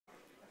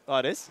Oh,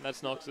 it is?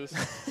 That's Noxus.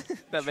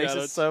 That makes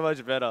it so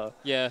much better.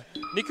 Yeah.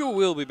 Nico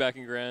will be back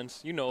in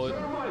Grands. You know it.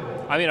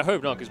 I mean, I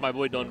hope not, because my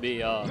boy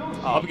DonB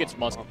up against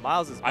Muscat.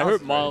 Miles is I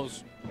hope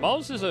Miles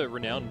is a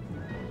renowned,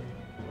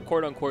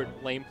 quote-unquote,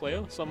 lame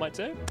player, some might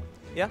say.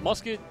 Yeah.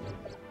 Muscat,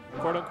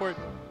 quote-unquote,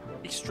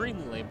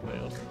 extremely lame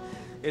player.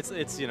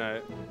 It's you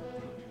know,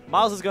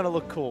 Miles is going to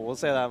look cool, we'll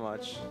say that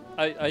much.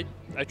 I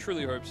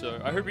truly hope so.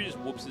 I hope he just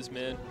whoops this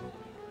man.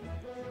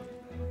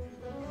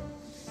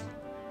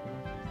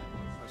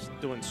 Just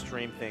doing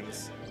stream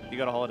things. You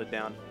got to hold it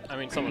down. I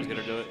mean, someone's going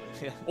to do it.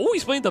 Yeah. Oh,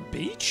 he's playing the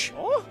beach?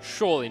 Oh.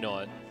 Surely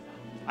not.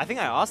 I think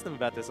I asked him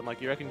about this. I'm like,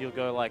 you reckon you'll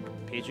go like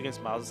Peach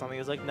against Miles or something? He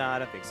was like, nah, I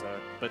don't think so.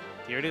 But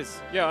here it is.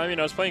 Yeah, I mean,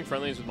 I was playing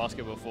friendlies with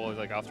Muscat before,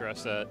 like after our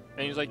set,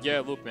 and he's like, yeah,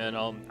 look, man,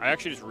 I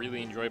actually just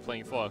really enjoy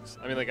playing Fox.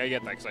 I mean, like, I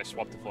get that because I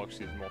swapped to Fox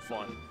because it's more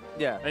fun.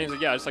 Yeah. And he's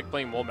like, yeah, I just like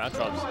playing more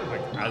matchups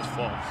like as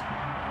Fox.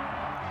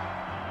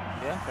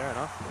 Yeah, fair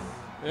enough.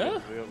 Yeah.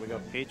 We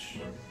got Peach.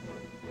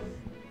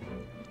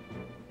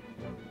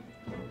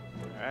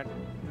 Alright.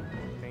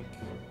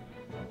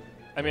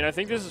 I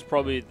think this is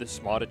probably the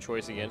smarter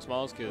choice against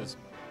Miles because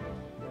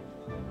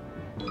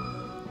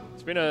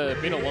it's been a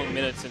long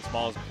minute since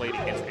Miles played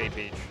against a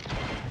Peach.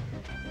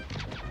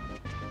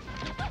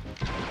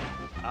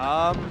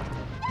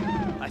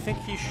 I think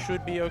he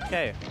should be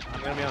okay.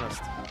 I'm gonna be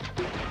honest.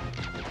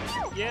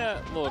 Yeah,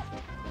 look,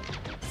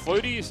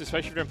 floaties,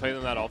 especially if you don't play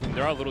them that often,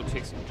 there are little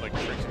tricks and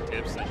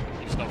tips that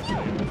you just don't play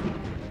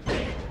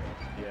with.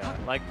 Yeah,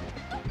 like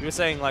you were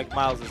saying, like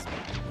Miles is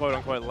quote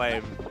unquote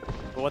lame.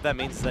 But what that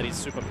means is that he's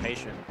super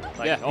patient.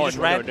 Like, yeah,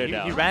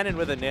 he ran in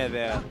with a nair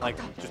there, like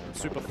just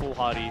super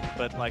foolhardy.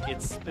 But like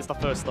it's the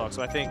first stock,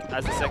 so I think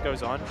as the set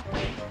goes on,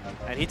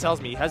 and he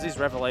tells me he has these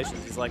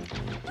revelations. He's like,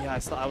 yeah,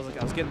 I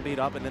was getting beat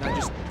up, and then I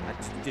just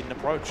didn't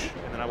approach,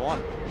 and then I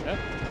won. Yeah.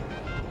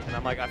 And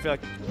I'm like, I feel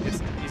like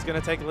he's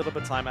gonna take a little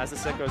bit of time. As the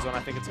set goes on,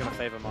 I think it's gonna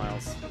favor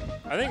Miles.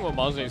 I think what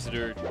Miles needs to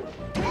do.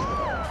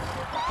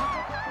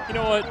 You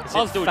know what?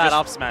 Miles doing fat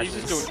up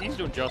smashes. He's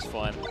doing just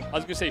fine. I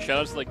was gonna say shout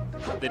outs to like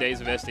the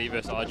days of SD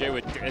versus RJ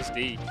with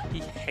SD. He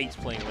hates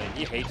playing lane.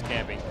 He hates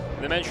camping.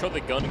 And the man shot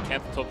the gun and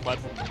camped the top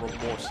platform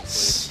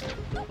remorselessly.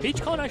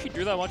 Peach can't actually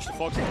do that much to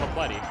Fox in top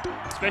platty,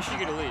 especially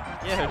get a lead.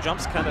 Yeah, her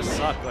jumps kind of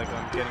suck like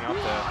on getting up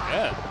there.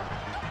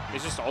 Yeah.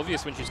 It's just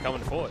obvious when she's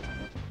coming forward.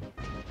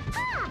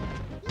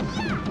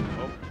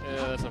 Oh,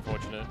 yeah, that's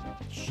unfortunate.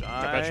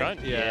 Shine.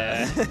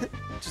 Yeah.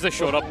 Just a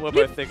short up. We're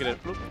both thinking it.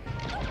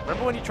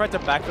 Remember when you tried to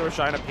backdoor a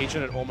Shine at Peach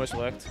and it almost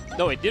worked?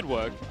 No, it did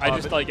work. I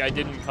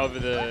didn't cover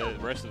the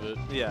rest of it.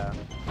 Yeah.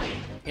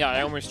 Yeah,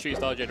 I almost choose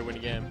RJ to win a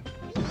game.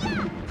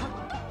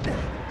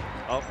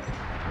 Oh.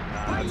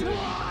 Nah, that's good.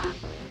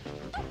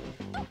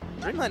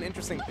 Dreamland,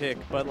 interesting pick,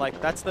 but like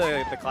that's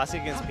the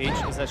classic against Peach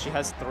is that she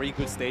has 3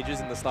 good stages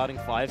in the starting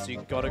 5, so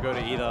you gotta go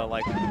to either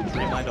like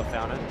Dreamland or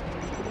Fountain.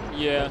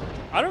 Yeah,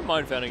 I don't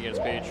mind Fountain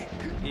against Peach.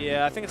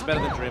 Yeah, I think it's better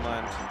than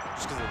Dreamland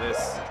just because of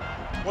this.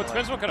 Well, it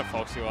depends what kind of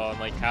Fox you are and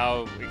like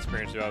how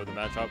experienced you are with the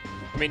matchup.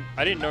 I mean,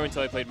 I didn't know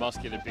until I played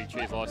Muscat at Big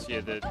Cheese last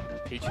year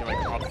that Peach can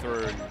like up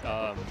through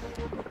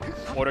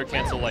auto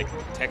cancel like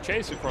tech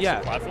chase across the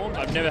platform.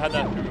 I've never had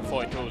that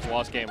before until it was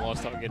last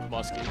time against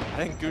Muscat. I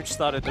think Gooch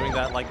started doing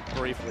that like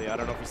briefly. I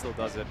don't know if he still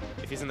does it.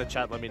 If he's in the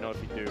chat, let me know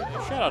if you do.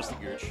 Shout outs to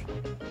Gooch.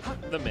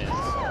 The man.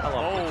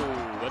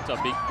 Oh, that's a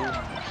big boom.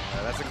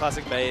 Yeah, that's a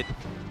classic bait.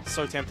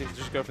 So tempting to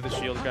just go for the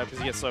shield grab because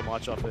you get so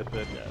much off it,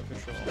 but yeah, for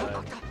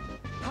sure.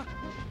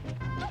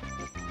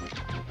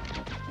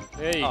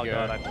 There you go.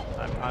 God,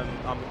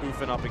 I'm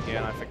goofing up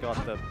again. I forgot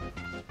the.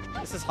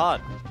 This is hard.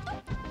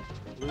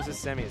 Loses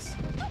semis.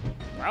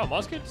 Wow,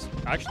 Muscat's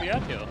actually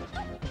out here.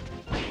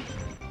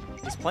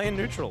 He's playing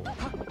neutral.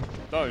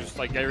 No, just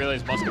like I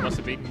realized Muscat must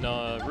have beaten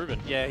Ruben.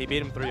 Yeah, he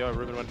beat him 3-0.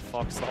 Ruben went to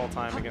Fox the whole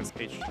time against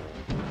Peach.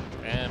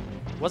 And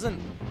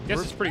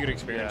guess it's a pretty good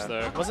experience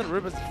though. Wasn't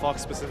Ruben's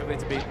Fox specifically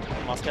to beat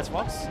Muscat's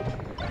Fox?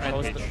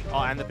 And Peach.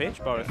 And the Peach?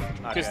 Both.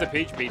 Because the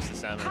Peach beats the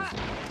Samus.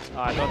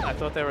 I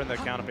thought they were in the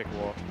counterpick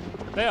war.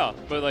 They are,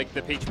 but like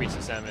the Peach beats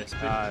the Samus.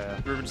 Yeah.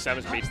 Ruben's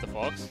Samus beats the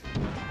Fox.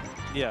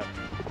 Yeah.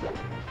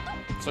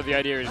 So the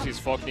idea is his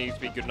Fox needs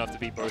to be good enough to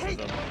beat both of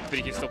them, but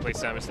he can still play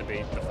Samus to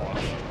beat the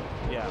Fox.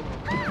 Yeah.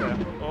 Okay.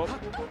 Oh.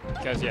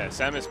 Because yeah,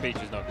 Samus Peach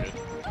is not good.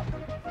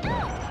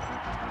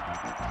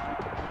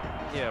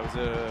 Yeah,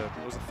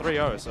 it was a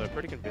 3-0, so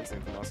pretty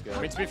convincing for Muscat.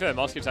 I mean, to be fair,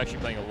 Muscat's actually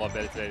playing a lot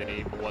better today than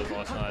he was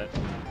last night.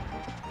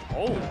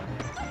 Oh.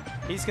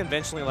 He's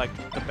conventionally like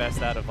the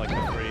best out of like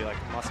the 3, like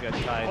Muscat,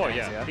 Kai. Oh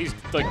yeah, he's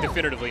like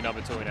definitively number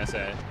 2 in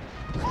SA.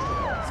 So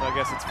I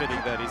guess it's fitting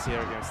that he's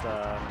here against.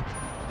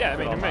 Yeah, I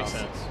mean it makes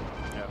sense.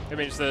 Yeah. I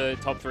mean it's the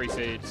top 3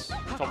 seeds,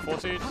 top 4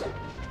 seeds.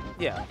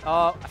 Yeah.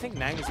 I think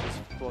Nangs was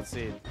 4th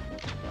seed.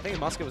 I think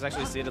Muscat was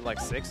actually seeded like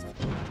 6th.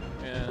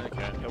 Yeah.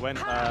 Okay. It went.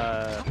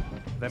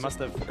 They must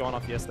have gone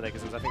off yesterday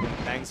because it was I think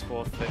Nangs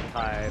 4th, then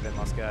Kai, then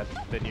Muscat,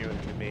 then you, and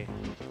then me.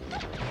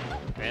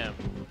 Damn.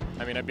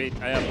 I mean,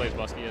 I outplayed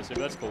Muscat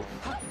yesterday, but that's cool.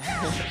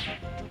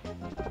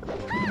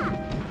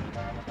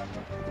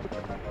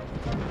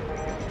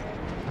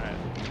 Alright.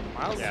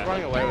 Miles is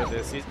running away with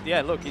this.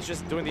 Yeah, look, he's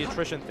just doing the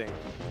attrition thing.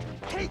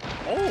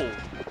 Oh!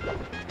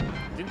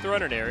 Didn't throw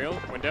out an aerial.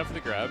 Went down for the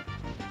grab.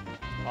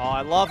 Oh,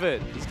 I love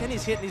it. He's getting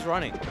his hit and he's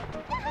running.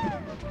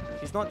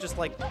 He's not just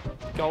like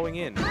going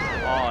in.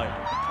 Oh.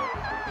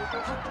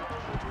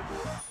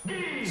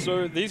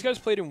 So these guys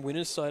played in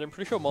winner's side. I'm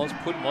pretty sure Miles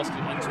put Muscat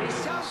into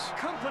winners.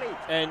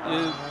 And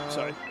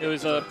it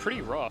was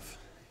pretty rough.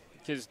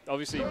 Because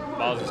obviously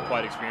Miles is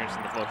quite experienced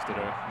in the Fox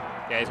Ditto.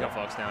 Yeah, he's got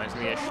Fox now. He's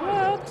going to get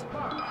slapped.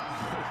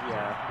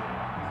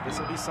 Yeah. This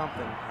will be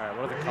something. Alright,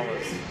 what are the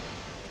colors?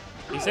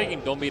 He's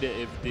taking DonB to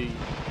FD.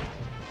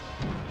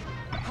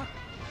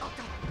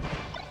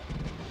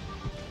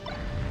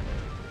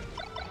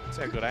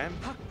 See how good I am?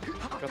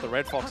 Got the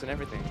red fox and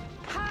everything.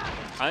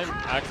 I'm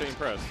actually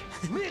impressed.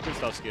 Good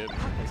stuff, Skip.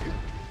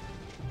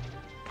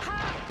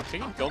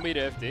 Taking DonB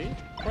to FD?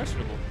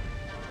 Questionable.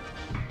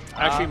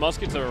 Actually,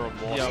 Muscats are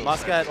more. Yeah,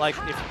 Muscat, like,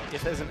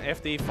 if there's an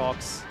FD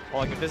fox, or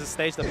like if there's a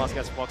stage that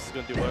Muscat's fox is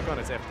going to do work on,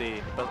 it's FD.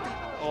 But,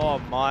 oh,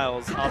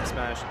 Miles, up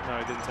smash. No,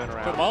 he didn't turn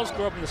around. But Miles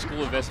grew up in the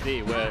school of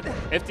SD, where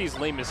FD's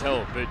lame as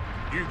hell, but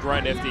you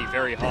grind FD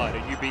very hard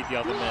and you beat the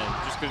other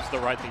man just because it's the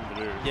right thing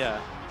to do.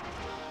 Yeah.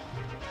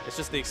 It's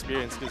just the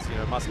experience because, you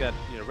know, Muscat,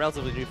 you know,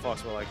 relatively new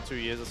fox for like 2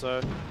 years or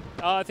so.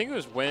 I think it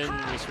was when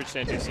we switched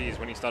to NTCs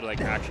when he started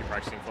like actually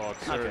practicing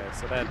fox. So Okay,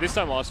 so that... this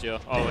time last year.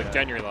 Oh, like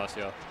January last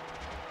year.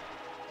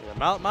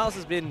 Yeah, Miles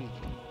has been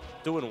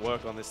doing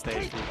work on this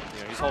stage for,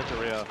 you know, his whole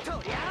career.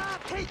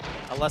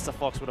 Unless the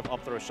fox would have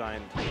up throw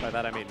shine. By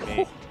that I mean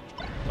me.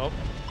 Oh.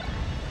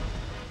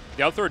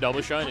 The up throw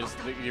double shine is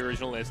the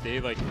original SD.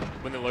 Like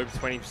when they're low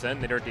 20%,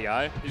 they don't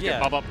DI. You just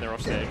get pop up and they're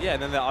off stage. Yeah,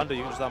 and then they're under.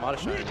 You can just let them out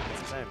of shine.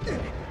 It's the same.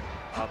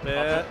 Up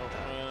it.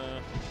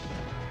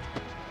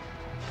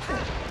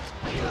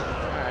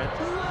 Alright.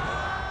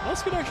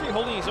 Muscat actually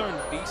holding his own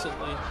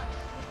decently.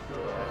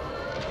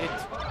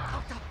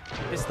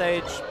 This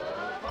stage,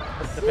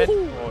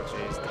 depending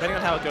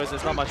on how it goes,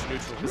 there's not much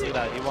neutral. Because look at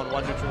that, he won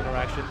one neutral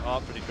interaction.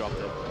 Oh, but he dropped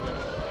it.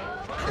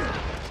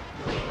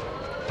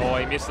 Oh,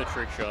 he missed the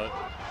trick shot.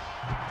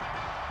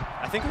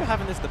 I think we were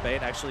having this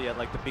debate actually at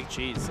like the Big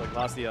Cheese like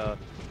last year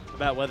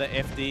about whether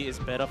FD is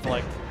better for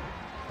like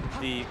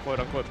the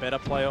quote-unquote better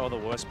player or the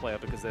worst player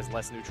because there's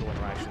less neutral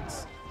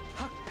interactions.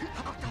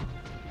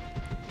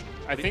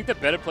 I think the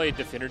better player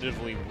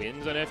definitively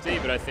wins on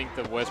FD, but I think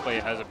the worst player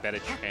has a better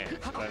chance,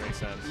 if that makes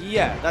sense.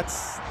 Yeah,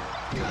 that's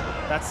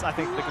I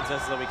think the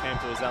consensus that we came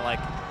to is that like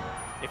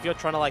if you're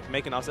trying to like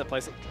make an upset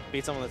play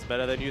beat someone that's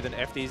better than you, then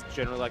FD is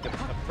generally like a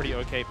pretty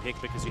okay pick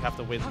because you have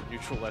to win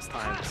neutral less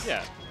times.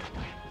 Yeah.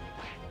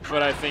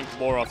 But I think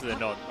more often than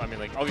not, I mean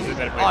like obviously the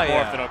better player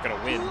more often than not going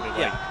to win, but like,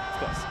 yeah, of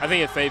course. I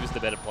think it favors the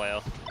better player.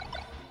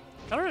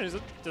 I don't know,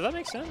 does that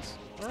make sense?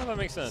 I don't know if that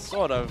makes sense.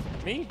 Sort of.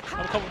 Me?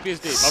 I'm a couple of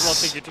beers deep. I'm not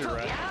thinking too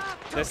right.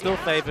 They're still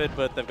favored,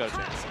 but they've got a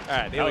chance.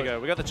 Alright, here we go.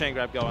 We got the chain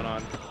grab going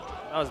on.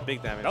 That was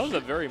big damage. That was a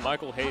very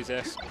Michael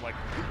Hayes-esque, like,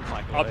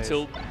 Michael Hayes.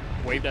 tilt,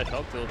 wave dash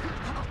up tilt.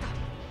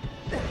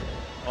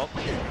 Oh.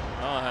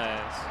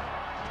 Nice.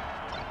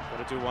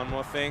 Gotta do one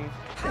more thing.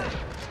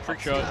 Trick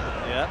shot.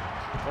 Yeah,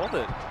 called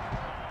it.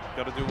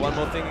 Gotta do one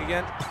more thing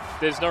again.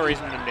 There's no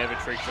reason to never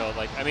trick shot.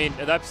 Like, I mean,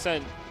 at that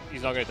percent,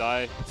 he's not going to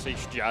die, so you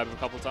should jab him a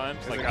couple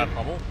times, like out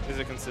pummel. Is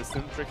it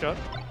consistent trick shot?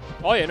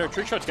 Oh yeah, no,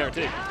 trick shot's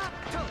guaranteed.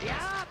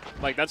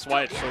 Like, that's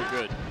why it's so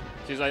good.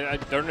 Because I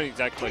don't know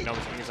exactly like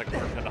numbers, I think it's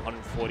like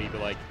 140,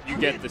 but like, you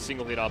get the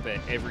single hit up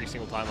at every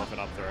single time off an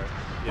up throw.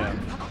 Yeah.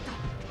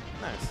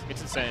 Nice.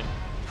 It's insane.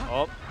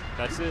 Oh.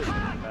 That's it.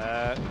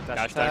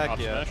 Dash attack, up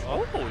yeah. smash.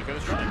 Oh, you got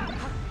the strike.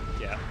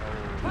 Yeah.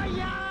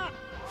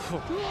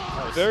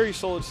 Oh. Very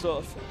solid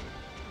stuff.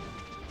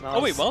 Nice.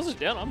 Oh wait, Miles is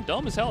down. I'm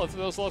dumb as hell. I thought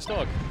that was last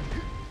stock.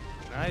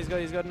 Nah, he's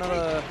got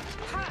another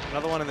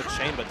one in the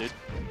chamber, dude.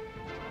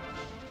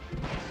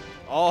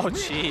 Oh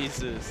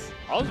Jesus!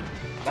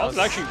 That was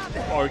actually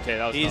okay.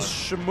 That was. He's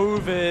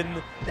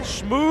schmovin'.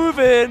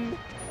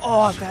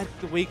 Oh, that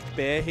weak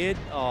bear hit.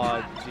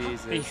 Oh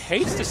Jesus! He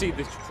hates to see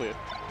this clip.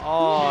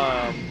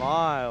 Oh,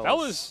 Miles. That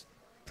was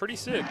pretty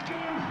sick.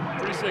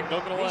 Pretty sick.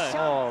 Not gonna lie.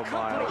 Oh,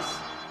 Miles.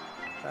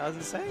 That was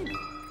insane.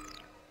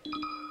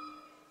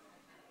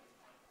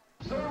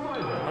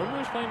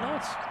 Everyone's playing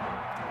nuts.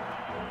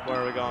 Where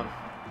are we going?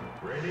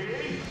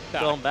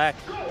 Going back.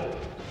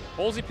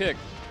 Ballsy pick.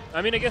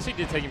 I mean, I guess he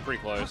did take him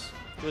pretty close.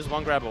 He was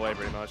one grab away,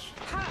 pretty much.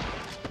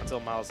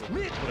 Until Miles put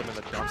him in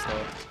the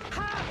dumpster.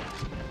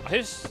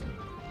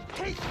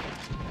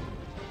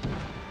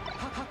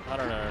 I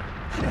don't know.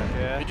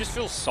 Yeah. It just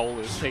feels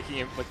soulless taking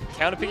him. Like,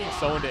 counter-picking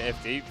someone to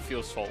FD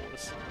feels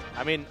soulless.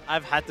 I mean,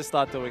 I've had to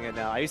start doing it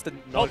now. I used to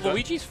not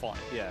Luigi's fine.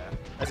 Yeah.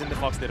 As in the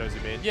Fox Dittos,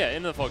 you mean? Yeah,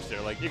 in the Fox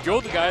Ditto. Like, if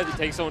you're the guy that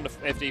takes someone to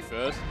FD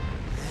first,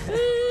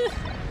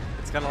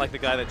 it's kind of like the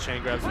guy that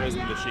chain grabs first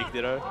in the Sheik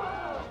Ditto.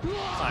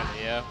 Kinda,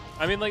 yeah.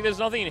 I mean, like, there's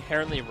nothing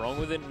inherently wrong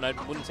with it, and I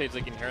wouldn't say it's,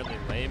 like, inherently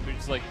lame, but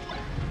it's like,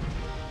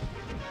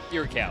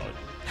 you're a coward.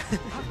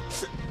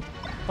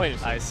 Plain and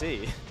simple. I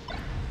see.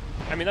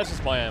 I mean, that's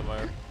just my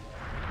ammo.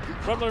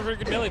 But I'm not a very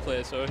good melee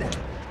player, so...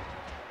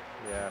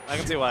 Yeah, I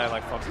can see why,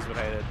 like, Foxes would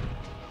hate it.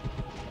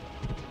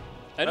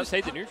 I just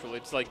hate the neutral.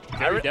 It's like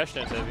very dash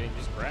dance heavy and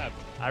just grab.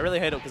 I really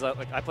hate it because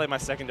I play my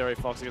secondary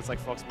Fox against like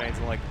Fox mains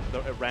and like the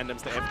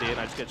randoms to FD and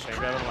I just get chain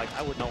grab. I'm like,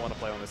 I would not want to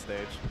play on this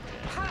stage.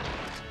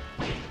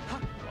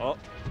 Oh.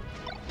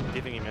 Do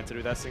you think he meant to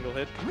do that single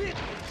hit?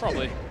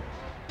 Probably.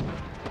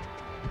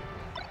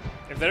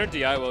 If they don't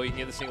DI well, you can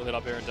get the single hit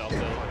up air into up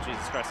tilt. Oh,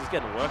 Jesus Christ, he's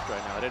getting worked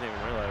right now. I didn't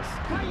even realize.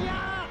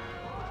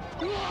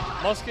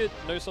 Muscat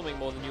knows something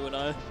more than you and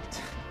I.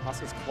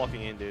 Muscat's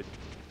clocking in, dude.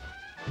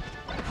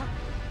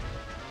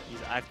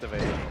 He's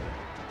activating.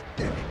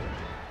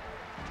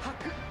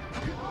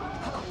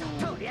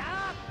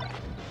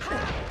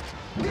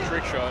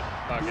 Trick shot.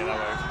 Okay, that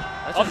works.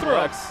 That's Up what throw.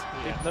 works.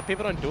 Yeah.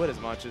 People don't do it as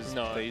much as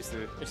No. they used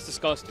to. It's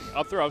disgusting.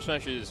 Up throw up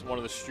smash is one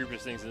of the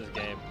stupidest things in this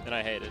game, and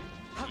I hate it.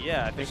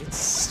 Yeah, I think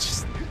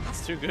it's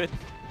too good.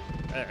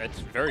 It's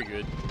very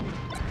good.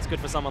 It's good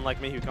for someone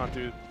like me who can't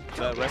do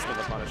the rest of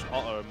the punish.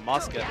 Uh-oh,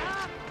 Muscat.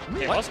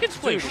 Hey, Muscat's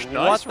playing Dude,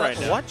 nice right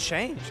now. What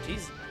changed?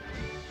 His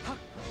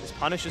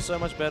punish is so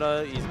much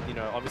better. He's, you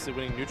know, obviously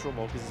winning neutral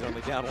more because he's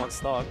only down one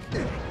stock.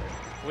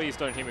 Please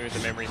don't hit me with the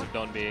memories of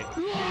DonB.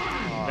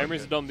 Oh,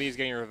 Memories good. of DonB is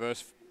getting a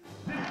reverse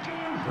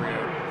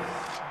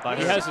 3-0. But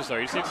he has this though.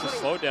 He just needs to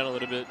slow it down a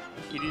little bit.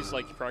 He needs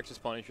like practice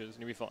punishes and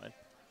he'll be fine.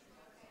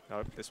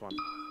 Nope, this one.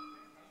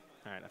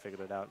 Alright, I figured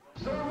it out.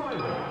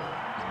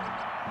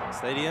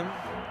 Stadium.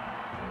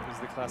 This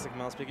is the classic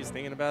mouse pick. He's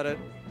thinking about it.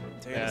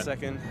 Taking a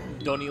second.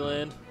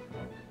 Donnyland.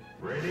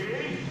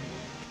 Ready,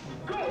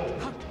 go!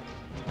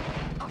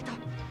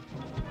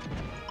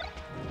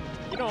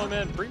 You know what,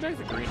 man? Bring back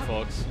the green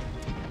fox.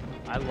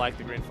 I like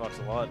the green fox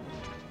a lot.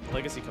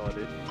 Legacy color,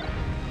 dude.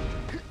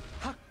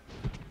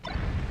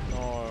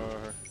 No.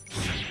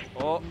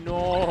 Oh,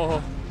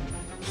 No.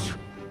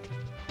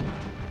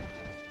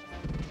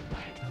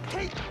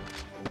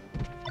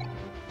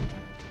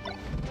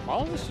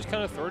 Miles is just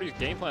kind of throwing his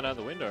game plan out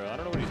the window. I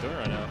don't know what he's doing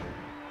right now.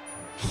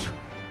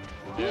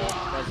 Yeah,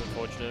 that's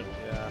unfortunate.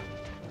 yeah.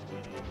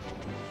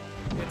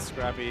 It's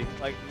scrappy.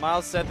 Like,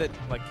 Miles said that,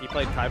 like, he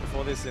played Kai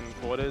before this in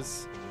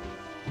quarters.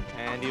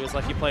 And he was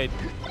like, he played,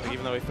 like,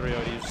 even though he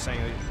 3-0'd, he was just saying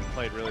that he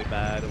played really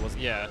bad. It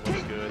wasn't, Yeah. it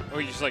wasn't good. Or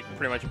he just like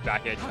pretty much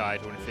back edge Kai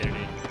to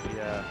infinity.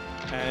 Yeah.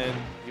 And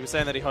he was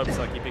saying that he hopes,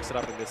 like, he picks it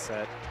up in this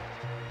set.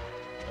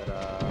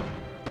 But,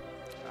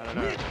 I don't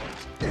know.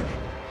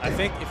 I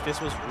think if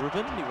this was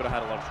Ruben, he would have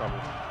had a lot of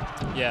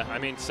trouble. Yeah, I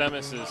mean,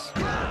 Samus is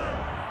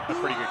a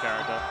pretty good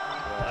character.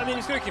 I mean,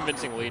 he's got a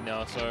convincing lead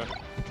now, so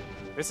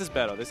This is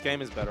better. This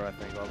game is better, I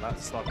think, on that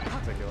stock in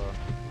particular.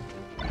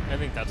 I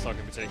think that stock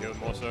in particular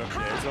more so.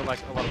 Yeah, he's got like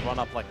a lot of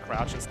run-up, like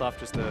crouch and stuff,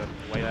 just to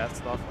wait out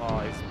stuff. Oh,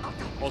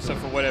 he's... Also,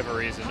 for whatever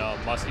reason,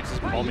 Musk keeps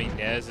just bombing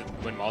Nez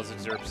when Miles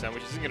is at 0%,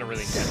 which isn't going to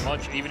really get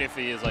much. Even if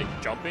he is like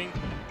jumping,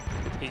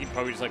 he can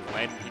probably just like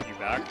land and hit you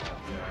back.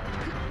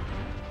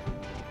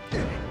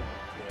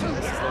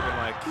 This is looking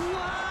like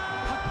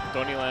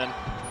Donnyland.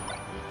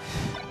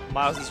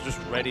 Miles is just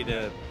ready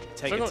to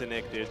take So it to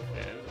Nick, dude.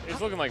 Yeah,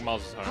 it's looking like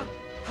Miles is home.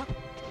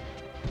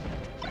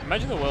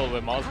 Imagine the world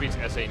where Miles beats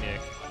SA Nick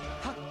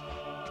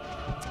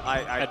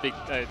at the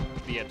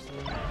Edsta.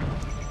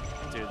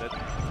 Dude,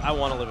 I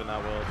want to live in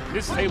that world.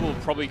 This table will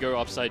probably go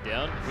upside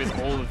down with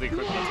all of the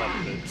equipment on top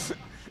of it.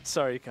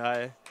 Sorry,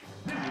 Kai.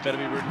 You better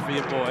be rooting for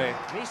your boy.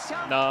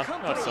 Nah,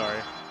 not sorry.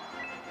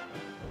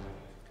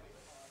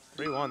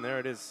 3-1, there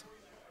it is.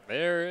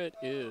 There it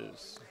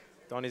is.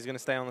 Donnie's going to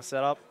stay on the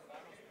setup.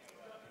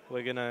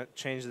 We're going to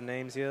change the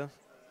names here.